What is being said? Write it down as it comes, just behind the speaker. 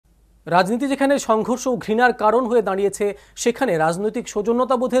রাজনীতি যেখানে সংঘর্ষ ও ঘৃণার কারণ হয়ে দাঁড়িয়েছে, সেখানে রাজনৈতিক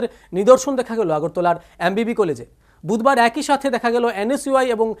সৌজন্যতাবোধের নিদর্শন দেখা গেল আগরতলার এমবিবি কলেজে। বুধবার একই সাথে দেখা গেল এনএসইউআই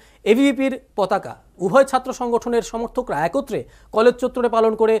এবং এভিভিপির পতাকা। উভয় ছাত্র সংগঠনের সমর্থকরা একত্রে কলেজ চত্বরে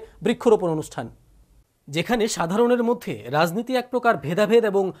পালন করে বৃক্ষরোপণ অনুষ্ঠান। যেখানে সাধারণের মধ্যে রাজনীতি এক প্রকার ভেদাভেদ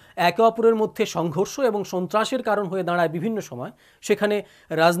এবং একে অপরের মধ্যে সংঘর্ষ এবং সন্ত্রাসের কারণ হয়ে দাঁড়ায় বিভিন্ন সময়, সেখানে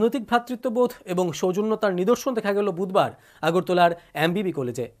রাজনৈতিক ভ্রাতৃত্ববোধ এবং সৌজন্যতার নিদর্শন দেখা গেল বুধবার আগরতলার এমবিবি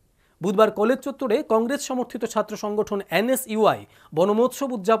কলেজে। বুধবার কলেজ চত্বরে কংগ্রেস সমর্থিত ছাত্র সংগঠন এনএসইউআই বনমহোৎসব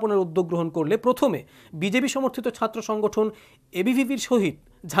উদযাপনের উদ্যোগ গ্রহণ করলে প্রথমে বিজেপি সমর্থিত ছাত্র সংগঠন এবিভিপির সহিত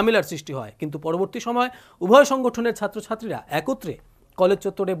ঝামেলার সৃষ্টি হয়, কিন্তু পরবর্তী সময় উভয় সংগঠনের ছাত্রছাত্রীরা একত্রে কলেজ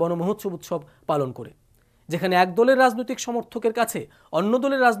চত্বরে বনমহোৎসব উৎসব পালন করে। যেখানে এক দলের রাজনৈতিক সমর্থকের কাছে অন্য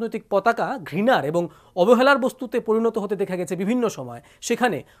দলের রাজনৈতিক পতাকা ঘৃণার এবং অবহেলার বস্তুতে পরিণত হতে দেখা গেছে বিভিন্ন সময়,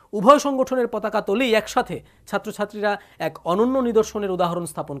 সেখানে উভয় সংগঠনের পতাকা তোলেই একসাথে ছাত্রছাত্রীরা এক অনন্য নিদর্শনের উদাহরণ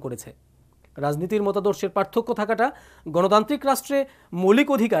স্থাপন করেছে। রাজনীতির মতাদর্শের পার্থক্য থাকাটা গণতান্ত্রিক রাষ্ট্রে মৌলিক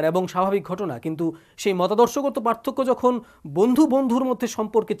অধিকার এবং স্বাভাবিক ঘটনা, কিন্তু সেই মতাদর্শগত পার্থক্য যখন বন্ধু বন্ধুর মধ্যে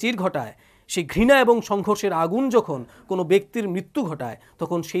সম্পর্কে চির ঘটায়, সেই ঘৃণা এবং সংঘর্ষের আগুন যখন কোনো ব্যক্তির মৃত্যু ঘটায়,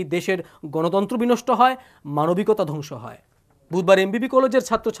 তখন সেই দেশের গণতন্ত্র বিনষ্ট হয়, মানবিকতা ধ্বংস হয়। বুধবার এমবিবি কলেজের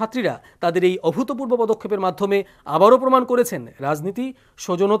ছাত্রছাত্রীরা তাদের এই অভূতপূর্ব পদক্ষেপের মাধ্যমে আবারও প্রমাণ করেছেন রাজনীতি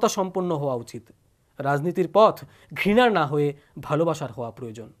সৌজন্যতা সম্পন্ন হওয়া উচিত। রাজনীতির পথ ঘৃণার না হয়ে ভালোবাসার হওয়া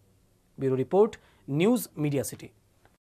প্রয়োজন। Bureau report, news media city.